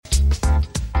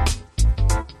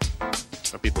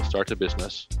when people start a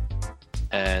business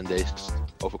and they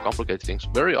overcomplicate things,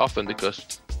 very often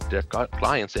because their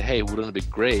clients say, hey, wouldn't it be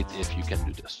great if you can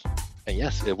do this? And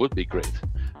yes, it would be great,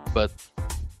 but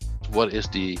what is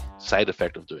the side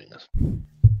effect of doing this?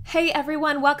 Hey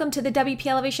everyone, welcome to the WP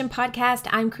Elevation podcast.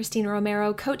 I'm Christina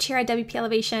Romero, coach here at WP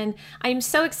Elevation. I am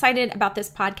so excited about this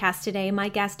podcast today. My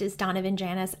guest is Donovan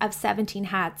Janis of 17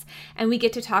 Hats, and we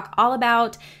get to talk all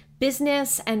about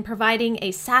business and providing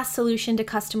a SaaS solution to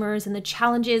customers and the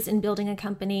challenges in building a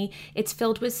company. It's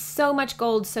filled with so much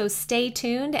gold, so stay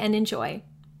tuned and enjoy.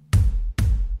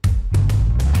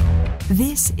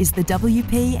 This is the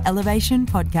WP Elevation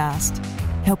podcast,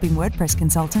 helping WordPress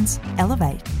consultants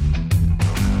elevate.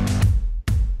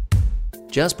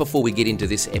 Just before we get into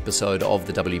this episode of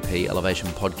the WP Elevation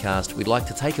podcast, we'd like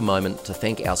to take a moment to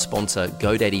thank our sponsor,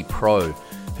 GoDaddy Pro,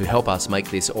 who help us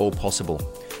make this all possible.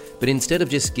 But instead of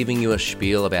just giving you a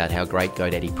spiel about how great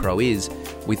GoDaddy Pro is,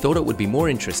 we thought it would be more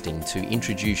interesting to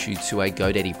introduce you to a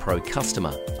GoDaddy Pro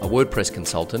customer, a WordPress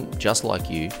consultant just like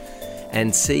you,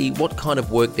 and see what kind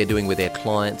of work they're doing with their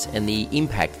clients and the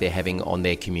impact they're having on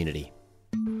their community.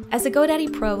 As a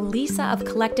GoDaddy Pro, Lisa of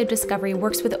Collective Discovery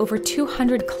works with over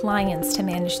 200 clients to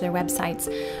manage their websites.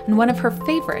 And one of her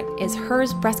favorite is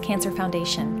Hers Breast Cancer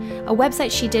Foundation, a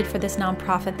website she did for this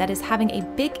nonprofit that is having a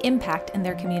big impact in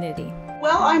their community.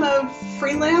 Well, I'm a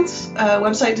freelance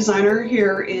website designer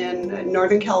here in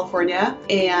Northern California,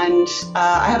 and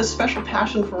I have a special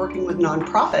passion for working with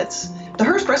nonprofits. The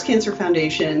Hers Breast Cancer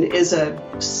Foundation is a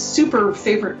super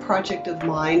favorite project of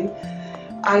mine.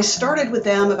 I started with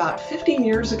them about 15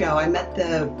 years ago. I met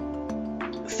the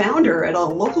founder at a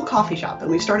local coffee shop, and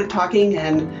we started talking,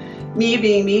 and me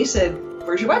being me said,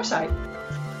 "Where's your website?"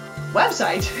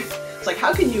 Website? It's like,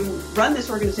 how can you run this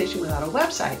organization without a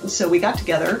website? And so we got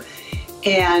together,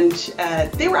 and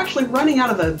they were actually running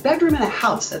out of a bedroom in a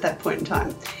house at that point in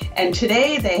time. And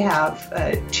today they have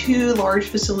 2 large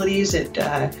facilities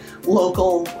at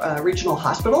local regional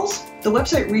hospitals. The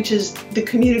website reaches the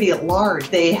community at large.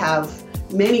 They have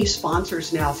many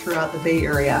sponsors now throughout the Bay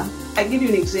Area. I give you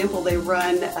an example. They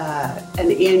run an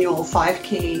annual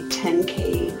 5K,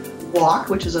 10K walk,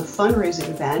 which is a fundraising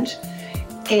event,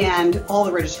 and all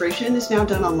the registration is now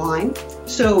done online.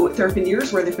 So there have been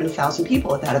years where there have been 1,000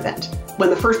 people at that event, when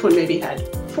the first one maybe had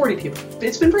 40 people.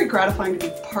 It's been very gratifying to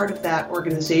be part of that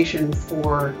organization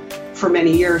for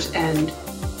many years and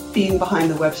being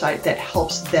behind the website that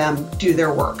helps them do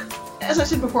their work. As I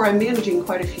said before, I'm managing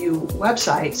quite a few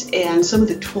websites, and some of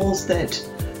the tools that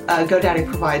GoDaddy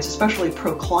provides, especially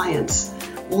pro clients,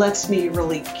 lets me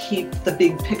really keep the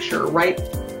big picture right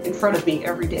in front of me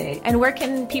every day. And where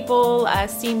can people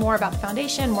see more about the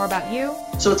foundation, more about you?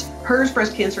 So it's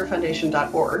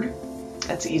hersbreastcancerfoundation.org.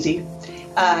 That's easy.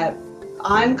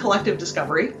 I'm Collective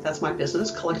Discovery. That's my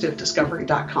business,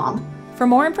 collectivediscovery.com. For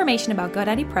more information about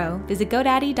GoDaddy Pro, visit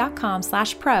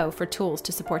godaddy.com/pro for tools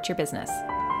to support your business.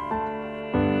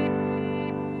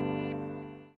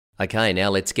 Okay, now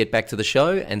let's get back to the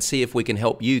show and see if we can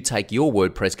help you take your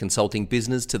WordPress consulting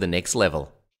business to the next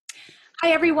level. Hi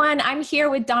everyone, I'm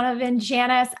here with Donovan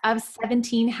Janis of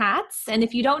 17 Hats. And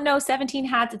if you don't know 17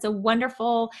 Hats, it's a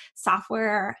wonderful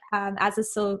software as a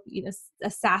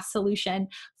SaaS solution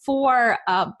for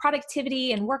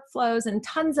productivity and workflows and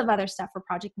tons of other stuff for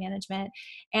project management.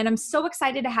 And I'm so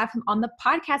excited to have him on the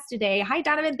podcast today. Hi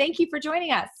Donovan, thank you for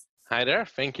joining us. Hi there,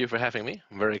 thank you for having me.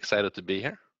 I'm very excited to be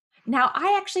here. Now,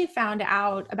 I actually found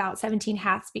out about 17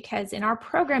 Hats because in our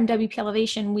program, WP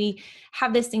Elevation, we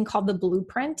have this thing called the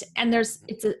Blueprint, and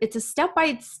it's a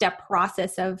step-by-step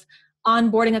process of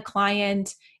onboarding a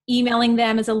client, emailing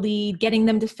them as a lead, getting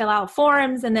them to fill out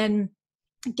forms, and then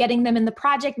getting them in the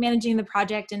project, managing the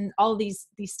project, and all these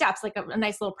steps, like a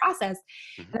nice little process.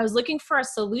 And I was looking for a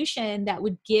solution that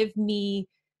would give me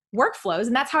workflows,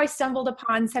 and that's how I stumbled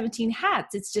upon 17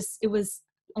 Hats. It was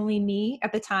only me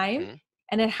at the time.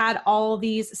 And it had all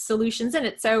these solutions in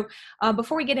it. So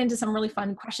before we get into some really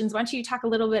fun questions, why don't you talk a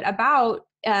little bit about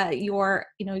your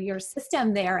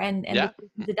system there and the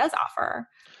things it does offer?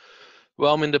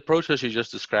 Well, I mean, the process you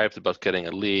just described about getting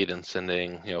a lead and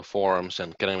sending, forms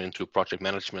and getting them into project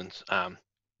management,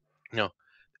 it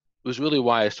was really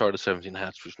why I started 17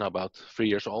 Hats, which is now about 3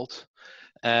 years old.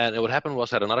 And what happened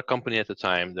was I had another company at the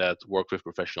time that worked with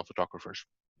professional photographers.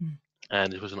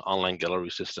 And it was an online gallery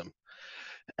system.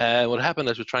 And what happened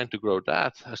as we're trying to grow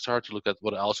that, I started to look at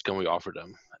what else can we offer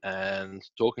them. And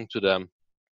talking to them,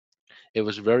 it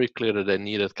was very clear that they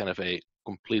needed kind of a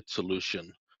complete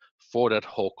solution for that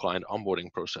whole client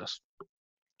onboarding process.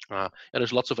 And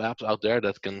there's lots of apps out there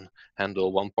that can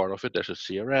handle one part of it. There's a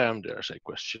CRM, there's a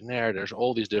questionnaire, there's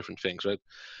all these different things, right?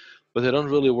 but they don't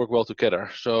really work well together.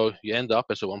 So you end up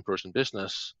as a one-person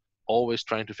business, always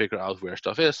trying to figure out where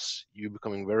stuff is. You're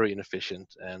becoming very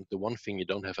inefficient, and the one thing you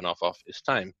don't have enough of is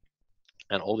time.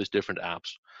 And all these different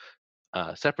apps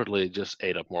separately just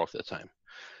ate up more of their time.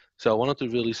 So I wanted to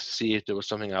really see if there was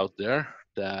something out there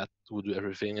that would do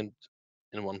everything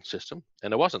in one system,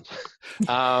 and it wasn't.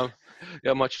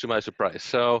 Much to my surprise.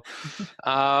 So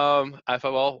I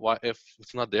thought, well, why, if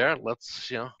it's not there, let's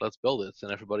build it.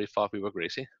 And everybody thought we were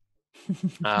crazy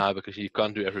because you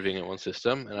can't do everything in one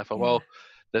system. And I thought, well,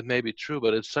 that may be true,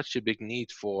 but it's such a big need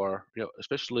for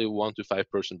especially 1 to 5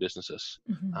 person businesses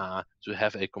to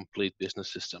have a complete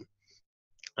business system.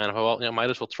 And I thought, well, might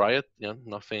as well try it.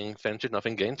 Nothing ventured,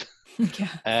 nothing gained. Yeah.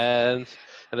 And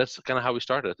that's kind of how we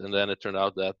started. And then it turned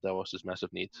out that there was this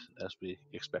massive need as we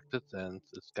expected, and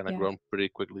it's kind of grown pretty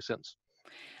quickly since.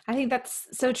 I think that's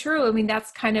so true. I mean,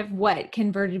 that's kind of what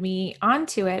converted me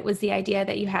onto it, was the idea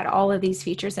that you had all of these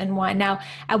features in one. Now,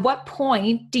 at what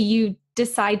point do you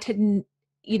decide to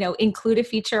include a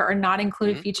feature or not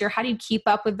include a feature? How do you keep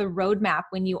up with the roadmap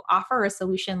when you offer a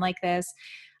solution like this?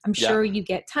 I'm sure you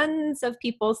get tons of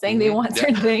people saying they want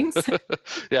certain things.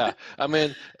 Yeah. I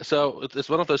mean, so it's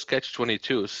one of those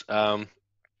catch-22s.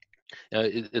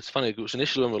 It's funny because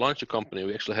initially when we launched the company,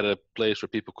 we actually had a place where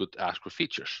people could ask for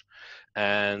features.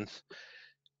 And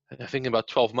I think in about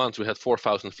 12 months, we had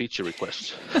 4,000 feature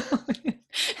requests.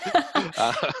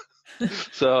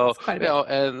 So,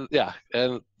 and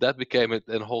that became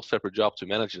a whole separate job to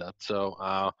manage that.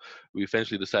 So we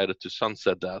eventually decided to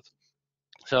sunset that.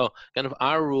 So kind of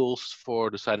our rules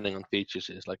for deciding on features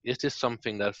is like, is this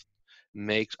something that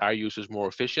makes our users more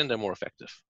efficient and more effective?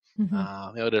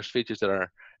 There's features that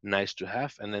are nice to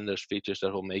have, and then there's features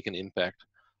that will make an impact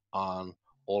on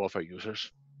all of our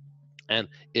users. And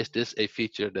is this a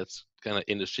feature that's kind of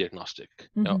industry agnostic?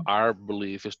 Our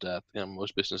belief is that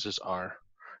most businesses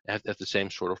have the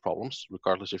same sort of problems,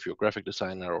 regardless if you're a graphic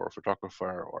designer or a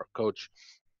photographer or a coach.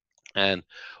 And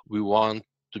we want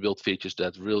to build features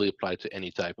that really apply to any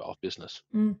type of business.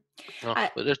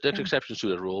 But there's exceptions to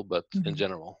the rule, but in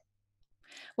general.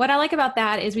 What I like about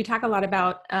that is we talk a lot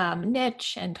about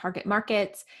niche and target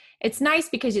markets. It's nice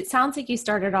because it sounds like you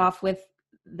started off with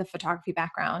the photography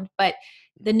background, but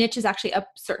the niche is actually a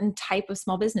certain type of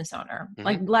small business owner,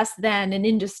 like less than an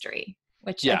industry,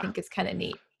 which I think is kind of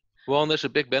neat. Well, and there's a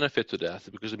big benefit to that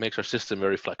because it makes our system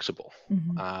very flexible.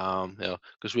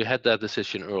 Because we had that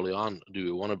decision early on. Do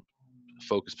we want to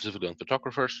focus specifically on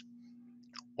photographers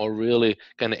or really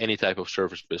kind of any type of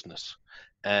service business?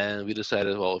 And we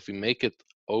decided, well, if we make it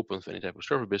open for any type of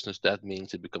service business, that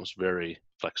means it becomes very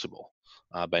flexible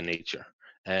by nature.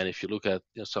 And if you look at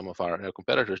some of our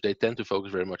competitors, they tend to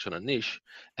focus very much on a niche.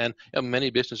 And many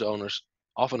business owners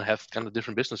often have kind of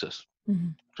different businesses.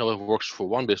 So if it works for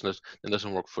one business, then it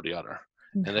doesn't work for the other.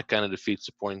 And that kind of defeats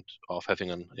the point of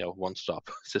having a one-stop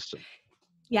system.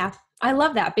 Yeah, I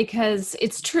love that because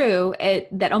it's true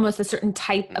that almost a certain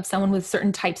type of someone with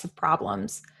certain types of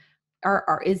problems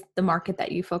is the market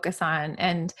that you focus on.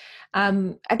 And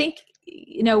I think,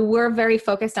 we're very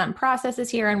focused on processes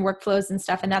here and workflows and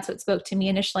stuff. And that's what spoke to me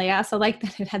initially. I also like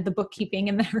that it had the bookkeeping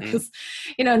in there because,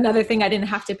 another thing I didn't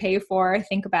have to pay for or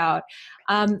think about.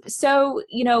 So,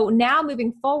 now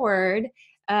moving forward,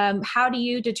 how do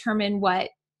you determine what,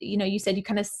 you said you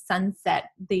kind of sunset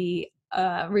the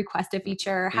request a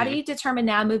feature. How do you determine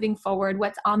now moving forward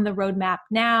what's on the roadmap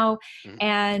now?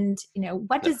 And,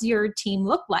 what does your team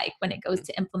look like when it goes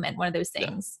to implement one of those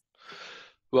things?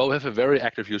 Well, we have a very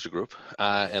active user group,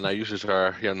 and our users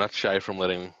are not shy from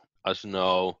letting us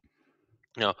know,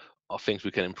 of things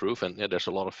we can improve. And there's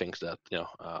a lot of things that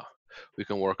we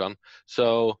can work on.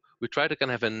 So we try to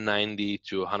kind of have a 90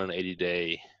 to 180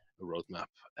 day roadmap,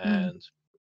 and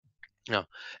and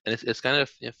it's kind of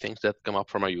things that come up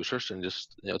from our users and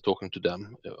just talking to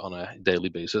them on a daily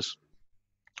basis.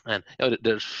 And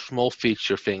there's small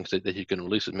feature things that you can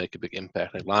release that make a big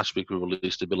impact. Like last week, we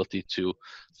released the ability to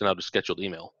send out a scheduled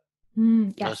email.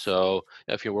 So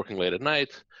if you're working late at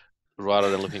night,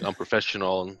 rather than looking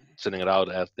unprofessional and sending it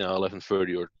out at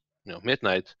 11:30 or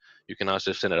midnight, you can now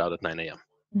just send it out at 9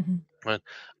 a.m. Right?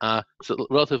 So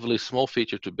relatively small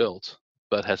feature to build,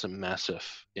 but has a massive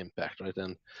impact, right?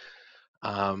 And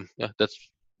that's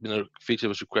been a feature that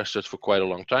was requested for quite a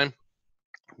long time.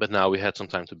 But now we had some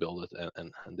time to build it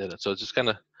and did it. So it's just kind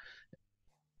of,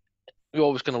 we're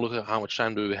always going to look at how much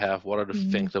time do we have, what are the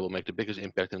things that will make the biggest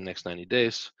impact in the next 90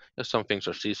 days. Some things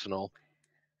are seasonal,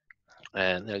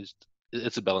 and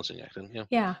it's a balancing act. And,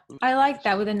 yeah, I like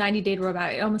that with a 90-day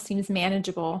roadmap. It almost seems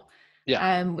manageable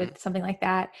with something like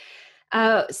that.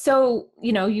 So,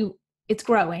 it's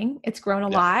growing. It's grown a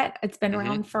lot. It's been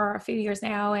around for a few years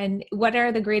now. And what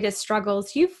are the greatest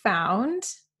struggles you've found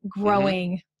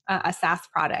growing a SaaS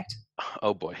product?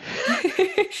 Oh boy.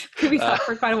 Could we talk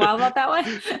for quite a while about that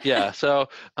one? Yeah. So,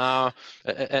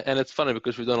 and it's funny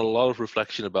because we've done a lot of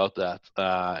reflection about that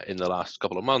in the last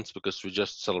couple of months, because we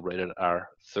just celebrated our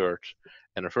 3rd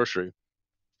anniversary.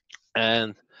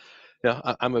 And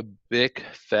I'm a big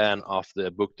fan of the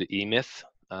book, The E-Myth.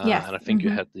 Yes. And I think you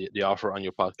had the offer on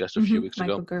your podcast a few weeks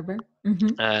Michael ago. Gerber.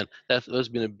 And that has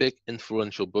been a big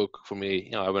influential book for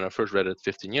me. When I first read it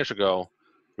 15 years ago,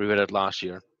 we read it last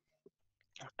year.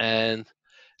 And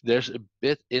there's a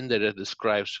bit in there that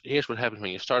describes, here's what happens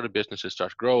when you start a business, it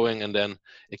starts growing, and then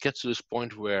it gets to this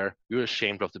point where you're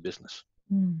ashamed of the business,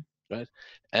 right?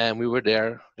 And we were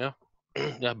there,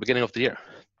 beginning of the year.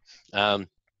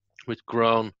 We'd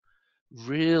grown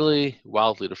really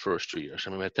wildly the first 2 years.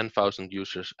 I mean, we had 10,000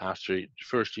 users after the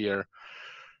first year.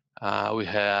 We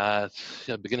had,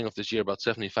 beginning of this year, about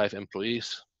 75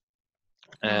 employees,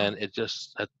 and it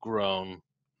just had grown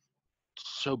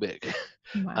so big.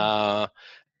 Wow.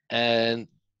 And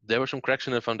there were some cracks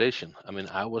in the foundation. I mean,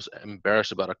 I was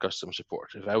embarrassed about our customer support.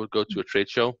 If I would go to a trade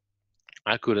show,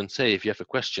 I couldn't say, if you have a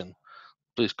question,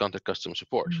 please contact customer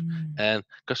support. And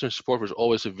customer support was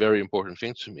always a very important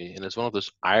thing to me. And it's one of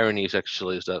those ironies,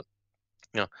 actually, is that,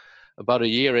 about a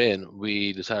year in,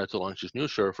 we decided to launch this new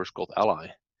service called Ally,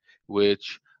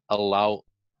 which allow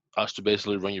us to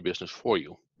basically run your business for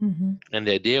you. And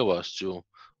the idea was to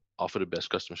offer the best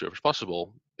customer service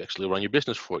possible, actually run your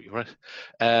business for you, right?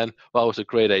 And while it was a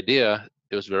great idea,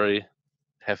 it was very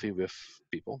heavy with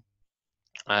people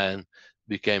and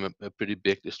became a pretty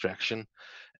big distraction,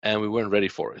 and we weren't ready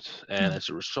for it. And as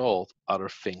a result, other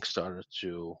things started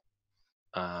to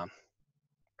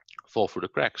fall through the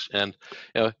cracks. And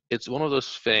it's one of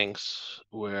those things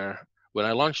where when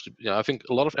I launched, I think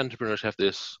a lot of entrepreneurs have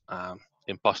this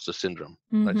imposter syndrome,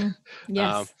 right?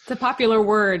 Yes, it's a popular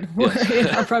word in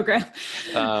our program.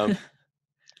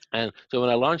 And so when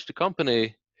I launched the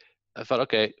company, I thought,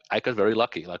 okay, I got very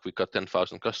lucky. Like, we got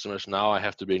 10,000 customers. Now I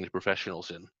have to bring the professionals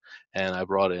in. And I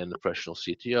brought in a professional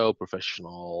CTO,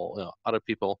 professional other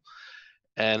people.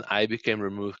 And I became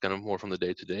removed kind of more from the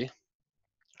day-to-day.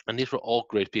 And these were all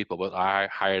great people, but I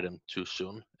hired them too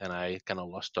soon. And I kind of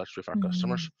lost touch with our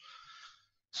customers.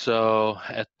 So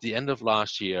at the end of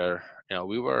last year,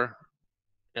 we were,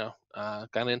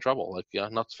 kind of in trouble.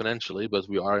 Like, not financially, but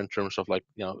we are in terms of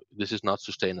this is not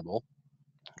sustainable,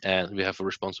 and we have a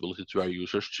responsibility to our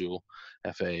users to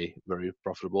have a very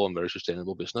profitable and very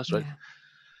sustainable business, right?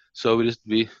 So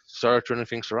we started turning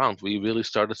things around. We really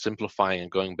started simplifying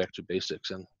and going back to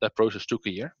basics, and that process took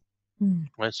a year,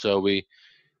 right? So we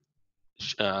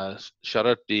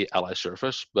shuttered the Ally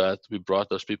service, but we brought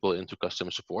those people into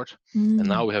customer support. And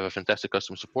now we have a fantastic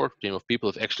customer support team of people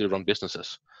who've actually run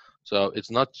businesses. So it's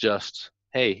not just,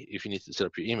 hey, if you need to set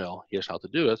up your email, here's how to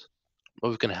do it. But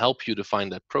we can help you define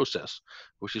that process,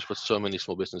 which is what so many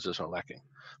small businesses are lacking,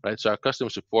 right? So our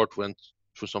customer support went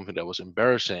through something that was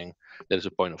embarrassing. That is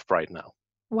a point of pride now.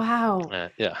 Wow.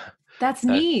 Yeah. That's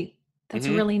neat. That's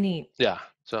really neat. Yeah.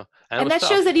 So, and that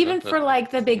shows that even for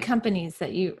the big companies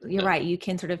that you're right, you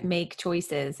can sort of make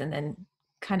choices and then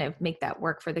kind of make that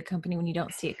work for the company when you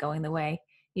don't see it going the way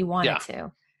you want it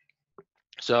to.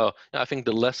 So I think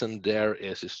the lesson there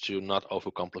is to not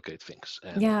overcomplicate things.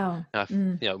 And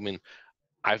I mean,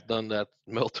 I've done that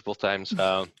multiple times.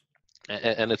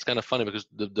 And it's kind of funny because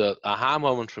the aha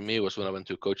moment for me was when I went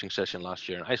to a coaching session last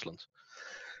year in Iceland.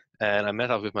 And I met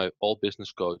up with my old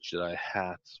business coach that I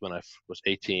had when I was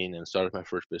 18 and started my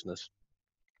first business.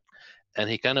 And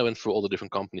he kind of went through all the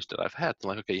different companies that I've had. I'm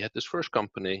like, okay, you had this first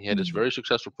company, you had this very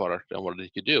successful product, and what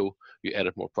did you do? You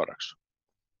added more products.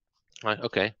 I'm like,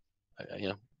 okay,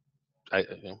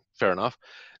 fair enough.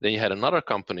 Then you had another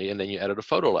company, and then you added a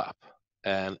photo lab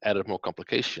and added more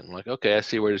complication. I'm like, okay, I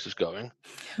see where this is going.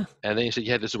 And then you said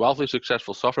you had this wildly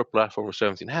successful software platform with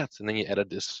 17 hats, and then you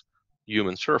added this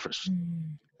human service.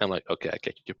 I'm like, okay, I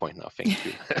get your point now. Thank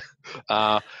you.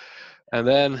 And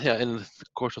then, in the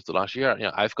course of the last year,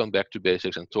 I've gone back to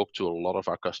basics and talked to a lot of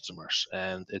our customers,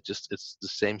 and it's the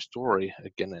same story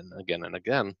again and again and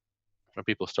again. When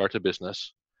people start a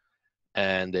business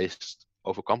and they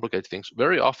overcomplicate things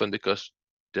very often because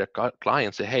their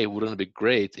clients say, "Hey, wouldn't it be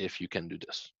great if you can do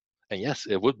this?" And yes,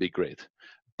 it would be great,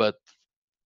 but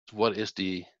what is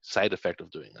the side effect of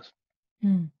doing this?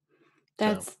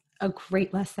 That's a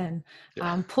great lesson.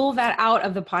 Pull that out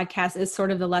of the podcast is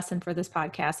sort of the lesson for this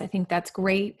podcast. I think that's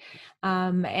great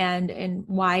and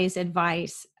wise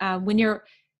advice. When you're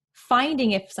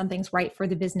finding if something's right for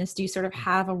the business, do you sort of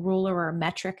have a ruler or a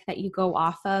metric that you go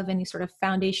off of, any sort of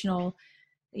foundational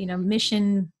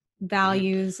mission,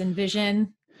 values, and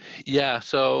vision? Yeah,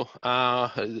 so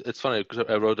it's funny because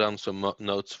I wrote down some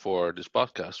notes for this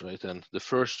podcast, right? And the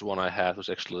first one I had was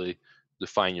actually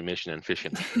define your mission and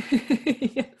vision.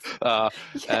 Yes.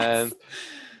 And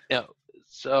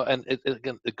so and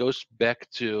it goes back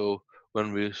to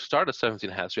when we started 17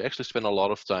 Hats. We actually spent a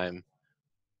lot of time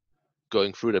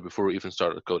going through that before we even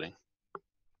started coding.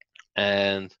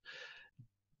 And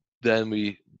then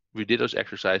we did those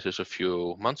exercises a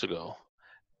few months ago.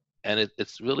 And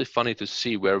it's really funny to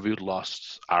see where we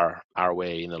lost our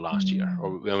way in the last year, or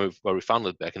where we found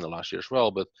it back in the last year as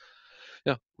well. But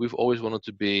yeah, we've always wanted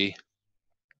to be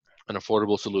an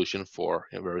affordable solution for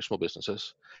very small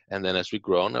businesses. And then as we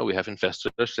grow now, we have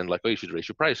investors and like, oh, you should raise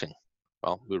your pricing.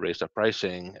 Well, we raised our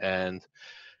pricing, and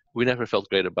we never felt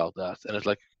great about that. And it's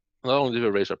like, not only did we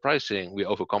raise our pricing, we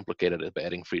overcomplicated it by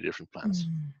adding 3 different plans,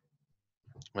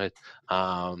 right?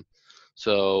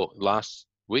 So last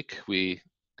week we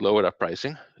lowered our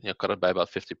pricing, cut it by about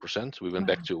 50%. We went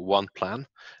back to 1 plan,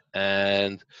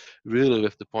 and really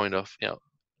with the point of,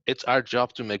 it's our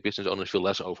job to make business owners feel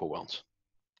less overwhelmed,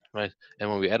 right? And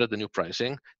when we added the new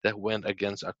pricing, that went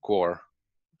against our core,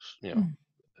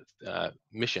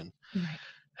 mission. Right.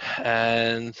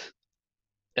 And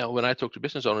when I talk to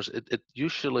business owners, it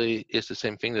usually is the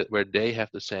same thing, that where they have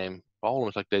the same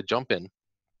problems, like they jump in,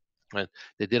 right?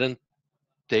 They didn't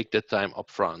take the time up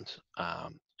front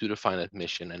to define that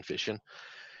mission and vision.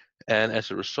 And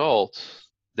as a result,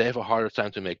 they have a harder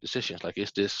time to make decisions. Like,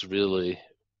 is this really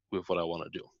with what I want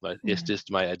to do, right? Is this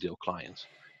my ideal client?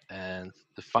 And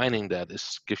defining that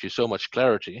gives you so much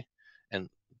clarity. And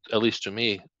at least to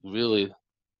me, really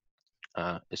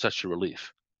is such a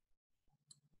relief.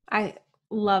 I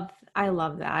love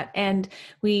that. And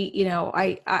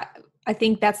I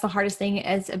think that's the hardest thing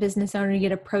as a business owner. You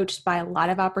get approached by a lot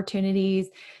of opportunities,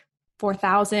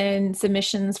 4,000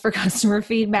 submissions for customer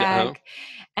feedback.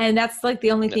 And that's like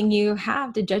the only thing you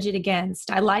have to judge it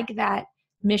against. I like that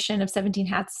mission of 17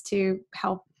 Hats to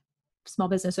help small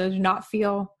business owners not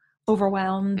feel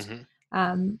overwhelmed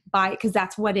because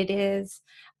that's what it is.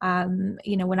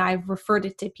 When I've referred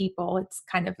it to people, it's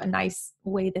kind of a nice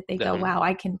way that they go, wow,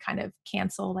 I can kind of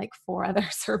cancel like 4 other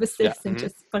services and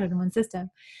just put it in one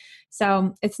system.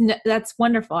 So that's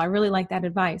wonderful. I really like that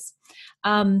advice.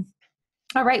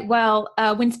 All right. Well,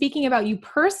 when speaking about you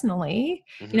personally,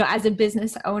 as a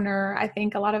business owner, I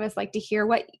think a lot of us like to hear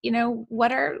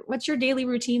what's your daily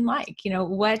routine like?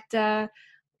 What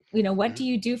do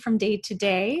you do from day to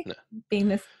day, being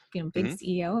this big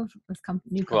CEO of this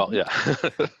new company? Well,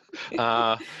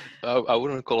 yeah. I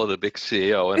wouldn't call it a big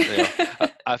CEO,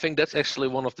 and I think that's actually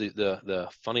one of the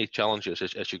funny challenges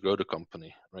as you grow the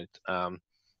company, right?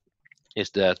 Is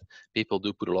that people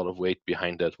do put a lot of weight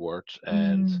behind that word,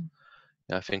 and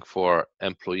I think for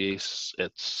employees,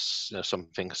 it's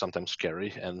something sometimes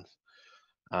scary. And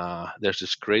there's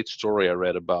this great story I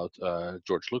read about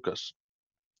George Lucas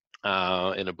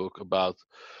in a book about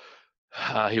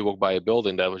he walked by a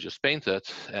building that was just painted,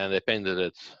 and they painted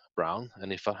it brown,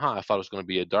 and he thought, I thought it was going to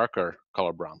be a darker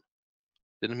color brown.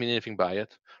 Didn't mean anything by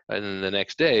it. Right? And the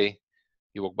next day,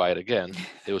 he walked by it again.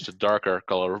 It was a darker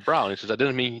color of brown. He says, I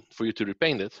didn't mean for you to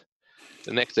repaint it.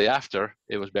 The next day after,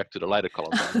 it was back to the lighter color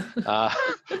brown.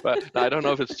 But I don't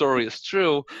know if the story is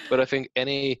true, but I think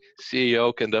any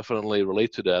CEO can definitely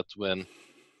relate to that when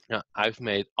I've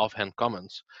made offhand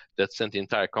comments that sent the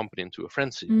entire company into a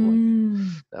frenzy.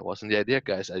 Like, that wasn't the idea,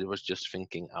 guys. I was just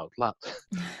thinking out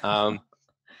loud.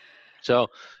 So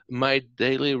my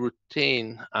daily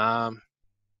routine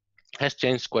has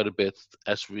changed quite a bit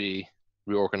as we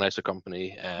reorganize the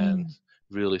company and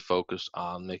really focus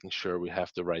on making sure we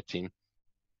have the right team.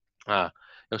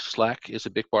 Slack is a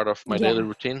big part of my daily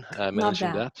routine,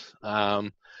 managing that.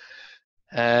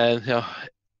 And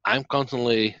I'm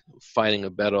constantly fighting a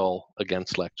battle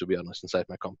against Slack, to be honest, inside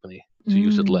my company to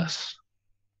use it less.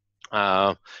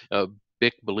 A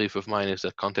big belief of mine is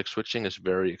that context switching is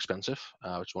very expensive.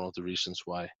 It's one of the reasons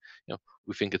why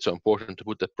we think it's so important to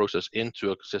put that process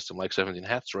into a system like 17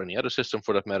 Hats or any other system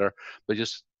for that matter, but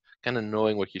just kind of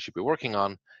knowing what you should be working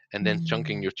on and then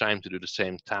chunking your time to do the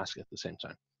same task at the same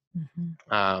time.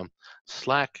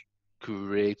 Slack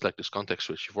creates like this context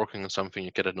switch. You're working on something,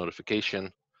 you get a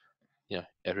notification,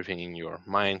 everything in your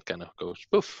mind kind of goes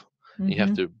poof. You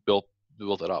have to build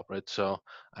it up, right? So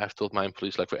I've told my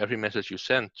employees, like, for every message you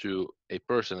send to a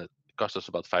person, it costs us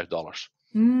about $5.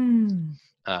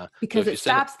 Because it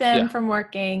stops them from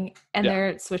working and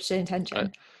they're switched to attention.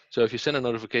 Right. So if you send a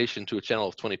notification to a channel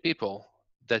of 20 people,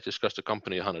 that just costs the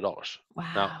company $100.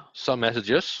 Wow. Now, some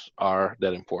messages are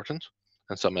that important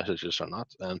and some messages are not.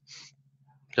 And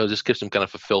so this gives them kind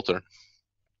of a filter.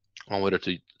 on whether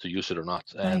to use it or not.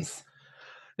 And Nice.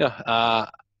 yeah,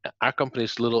 our company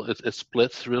is it's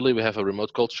split really. We have a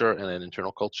remote culture and an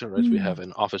internal culture, right? We have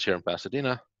an office here in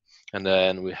Pasadena, and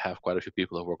then we have quite a few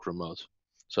people that work remote.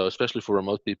 So especially for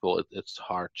remote people, it's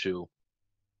hard to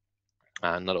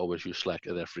not always use Slack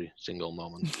at every single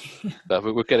moment. But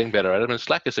we're getting better at it. I mean,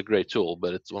 Slack is a great tool,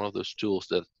 but it's one of those tools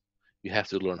that you have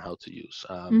to learn how to use.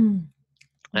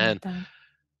 And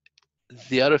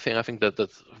the other thing I think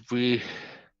that we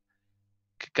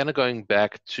kind of going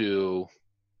back to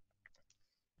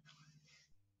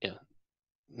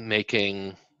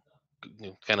making,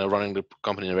 kind of running the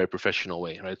company in a very professional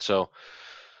way, right? So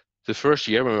the first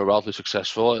year when we were relatively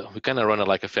successful, we kind of run it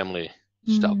like a family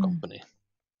style company.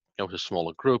 It was a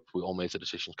smaller group. We all made the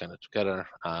decisions kind of together.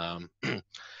 And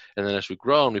then as we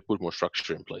grow, we put more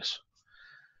structure in place.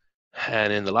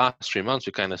 And in the last 3 months,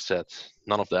 we kind of said,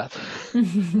 none of that.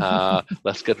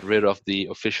 Let's get rid of the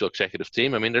official executive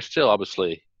team. I mean, there's still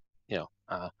obviously,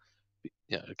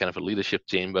 kind of a leadership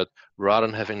team, but rather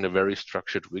than having the very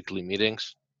structured weekly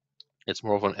meetings, it's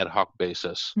more of an ad hoc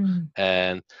basis.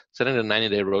 And setting the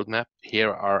 90-day roadmap,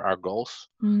 here are our goals.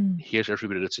 Here's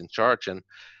everybody that's in charge. And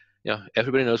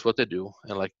everybody knows what they do.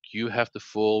 And like, you have the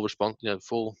full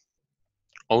full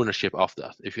ownership of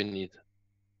that. If you need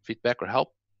feedback or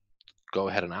help, go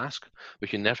ahead and ask,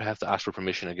 but you never have to ask for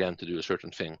permission again to do a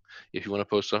certain thing. If you want to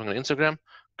post something on Instagram,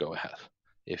 go ahead.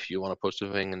 If you want to post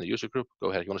something in the user group, go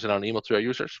ahead. You want to send out an email to our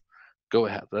users, go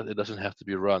ahead. But it doesn't have to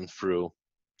be run through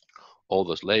all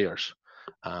those layers.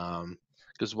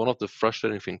 Because one of the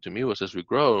frustrating things to me was, as we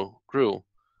grew,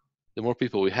 the more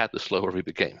people we had, the slower we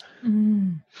became.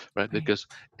 Right? Because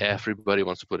everybody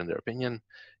wants to put in their opinion.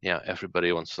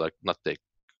 Everybody wants to not take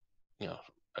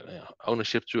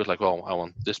ownership to it. Like, well, I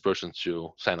want this person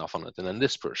to sign off on it, and then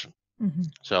this person.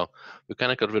 So we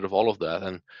kind of got rid of all of that.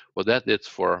 And what that did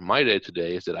for my day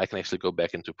today is that I can actually go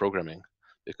back into programming,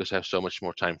 because I have so much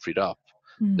more time freed up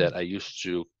that I used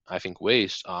to, I think,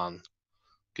 waste on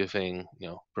giving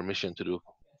permission to do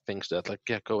things that, like,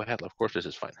 yeah, go ahead, of course this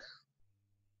is fine.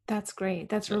 That's great.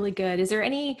 That's really good. Is there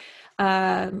any,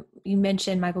 you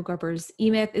mentioned Michael Gerber's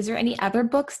E-Myth, is there any other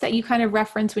books that you kind of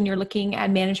reference when you're looking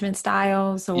at management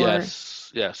styles? Or?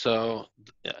 Yes. Yeah. So,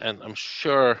 and I'm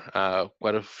sure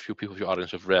quite a few people in your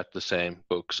audience have read the same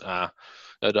books.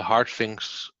 The Hard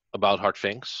Things About Hard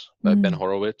Things by Ben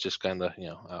Horowitz is kind of,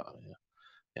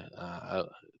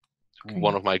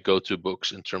 one of my go-to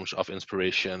books in terms of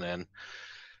inspiration, and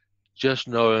just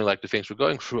knowing like the things we're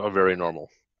going through are very normal.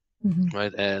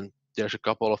 Right, and there's a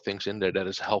couple of things in there that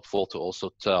is helpful to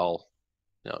also tell,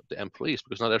 the employees,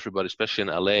 because not everybody, especially in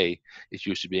LA, is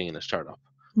used to being in a startup,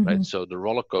 right? So the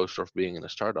roller coaster of being in a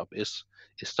startup is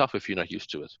tough if you're not used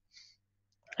to it,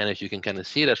 and if you can kind of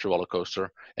see it as a roller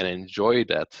coaster and enjoy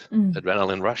that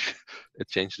adrenaline rush, it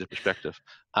changes the perspective.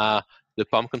 The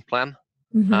Pumpkin Plan,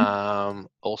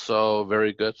 also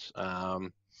very good.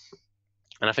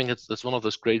 And I think it's one of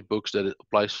those great books that it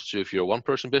applies to if you're a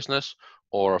one-person business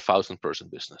or a 1,000-person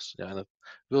business. And it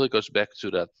really goes back to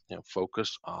that,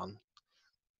 focus on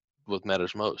what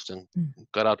matters most, and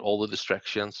cut out all the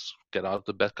distractions, get out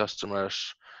the bad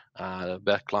customers,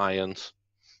 bad clients,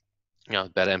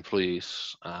 bad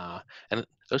employees, and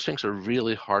those things are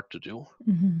really hard to do.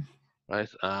 Right?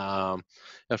 A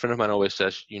friend of mine always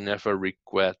says, you never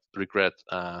regret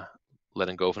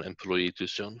letting go of an employee too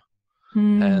soon.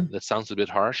 And that sounds a bit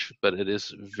harsh, but it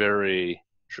is very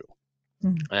true.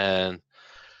 And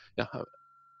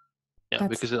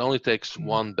because it only takes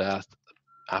one bad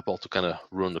apple to kind of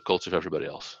ruin the culture of everybody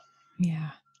else.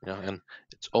 And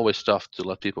it's always tough to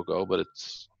let people go, but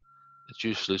it's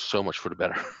usually so much for the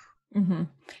better.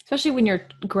 Especially when you're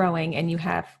growing and you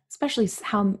have, especially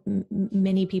how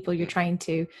many people you're trying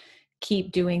to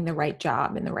keep doing the right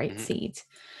job in the right seat.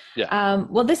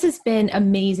 Well, this has been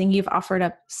amazing. You've offered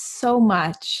up so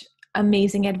much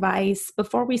amazing advice.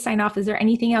 Before we sign off, is there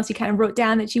anything else you kind of wrote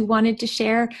down that you wanted to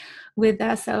share with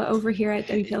us over here at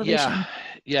WP Elevation?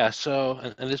 Yeah. So,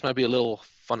 and this might be a little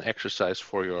fun exercise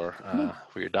for your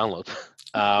download.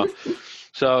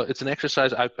 So it's an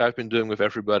exercise I've been doing with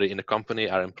everybody in the company,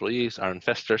 our employees, our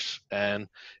investors, and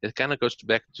it kind of goes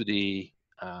back to the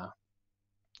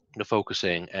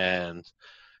focusing and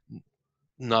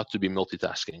not to be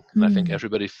multitasking. And I think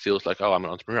everybody feels like, oh, I'm an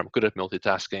entrepreneur, I'm good at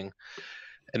multitasking.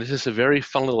 And this is a very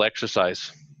fun little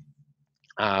exercise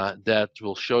that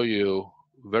will show you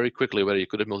very quickly whether you're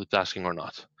good at multitasking or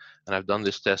not. And I've done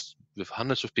this test with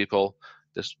hundreds of people.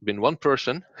 There's been one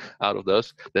person out of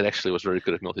those that actually was very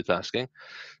good at multitasking.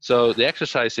 So the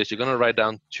exercise is, you're going to write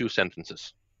down 2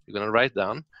 sentences. You're going to write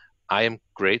down, I am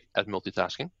great at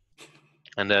multitasking.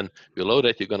 And then below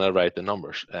that, you're going to write the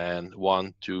numbers. And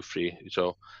 1, 2, 3.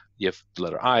 So you have the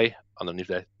letter I underneath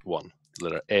that 1, the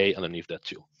letter A underneath that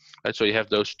 2. Right? So you have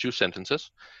those 2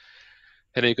 sentences.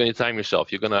 And then you're going to time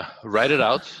yourself. You're going to write it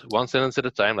out 1 sentence at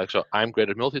a time. Like, so I'm great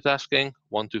at multitasking.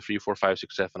 1, 2, 3, 4, 5,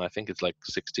 6, 7. I think it's like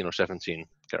 16 or 17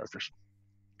 characters.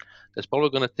 That's probably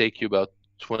going to take you about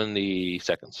 20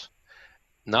 seconds.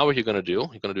 Now what you're going to do,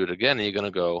 you're going to do it again, and you're going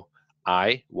to go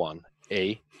I1,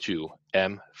 A2,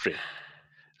 M3.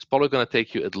 It's probably going to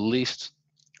take you at least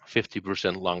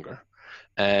 50% longer.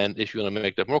 And if you want to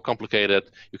make that more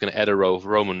complicated, you can add a row of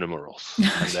Roman numerals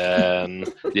and then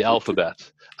the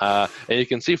alphabet. And you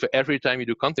can see for every time you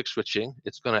do context switching,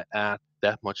 it's going to add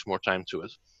that much more time to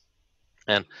it.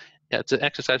 And yeah, it's an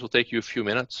exercise will take you a few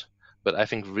minutes, but I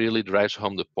think really drives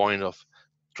home the point of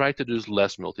try to do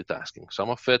less multitasking. Some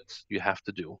of it you have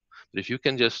to do, but if you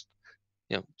can just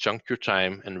chunk your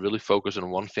time and really focus on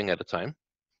one thing at a time,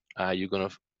 you're going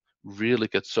to really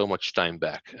get so much time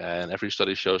back. And every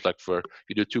study shows, like, for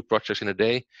you do 2 projects in a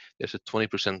day, there's a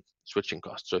 20% switching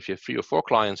cost. So if you have 3 or 4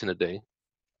 clients in a day,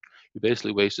 you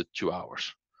basically wasted 2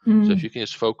 hours. So if you can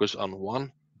just focus on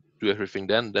one, do everything,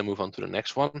 then move on to the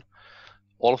next one,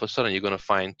 all of a sudden you're going to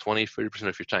find 20-30%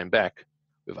 of your time back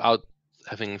without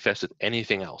having invested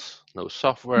anything else. No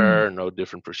software, no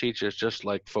different procedures, just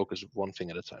like focus one thing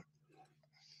at a time.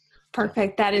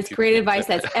 Perfect. That is great advice.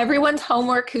 That's everyone's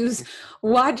homework who's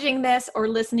watching this or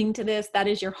listening to this. That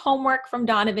is your homework from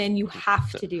Donovan. You have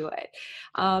to do it.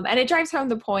 And it drives home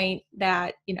the point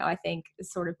that, I think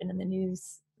has sort of been in the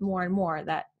news more and more,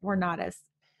 that we're not as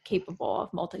capable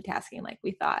of multitasking like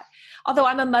we thought. Although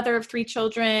I'm a mother of 3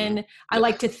 children, I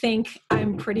like to think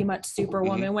I'm pretty much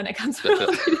Superwoman when it comes to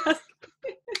multitasking.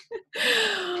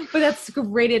 But that's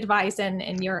great advice,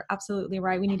 and you're absolutely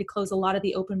right. We need to close a lot of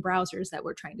the open browsers that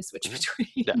we're trying to switch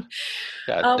between.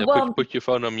 Put your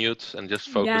phone on mute and just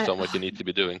focus on what you need to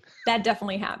be doing. That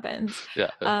definitely happens.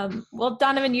 Well,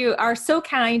 Donovan, you are so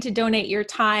kind to donate your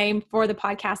time for the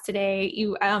podcast today.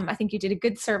 You, I think you did a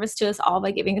good service to us all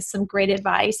by giving us some great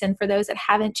advice. And for those that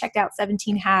haven't checked out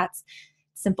 17 Hats,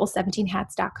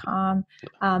 simple17hats.com.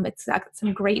 It's got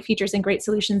some great features and great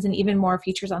solutions, and even more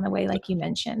features on the way, like you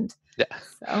mentioned. Yeah.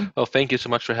 So, well, thank you so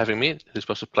much for having me. This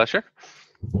was a pleasure.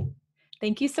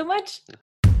 Thank you so much.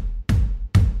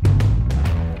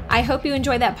 I hope you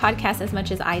enjoyed that podcast as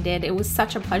much as I did. It was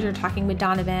such a pleasure talking with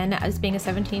Donovan. As being a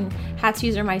 17 Hats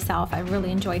user myself, I really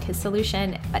enjoyed his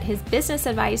solution, but his business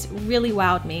advice really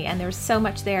wowed me, and there's so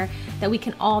much there that we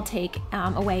can all take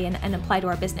away and apply to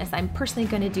our business. I'm personally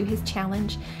going to do his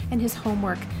challenge and his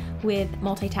homework with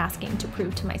multitasking to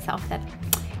prove to myself that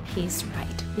he's right.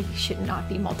 We should not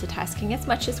be multitasking as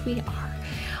much as we are.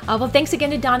 Well, thanks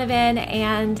again to Donovan,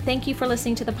 and thank you for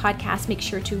listening to the podcast. Make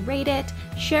sure to rate it,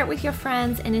 share it with your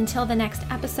friends, and until the next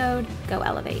episode, go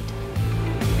elevate.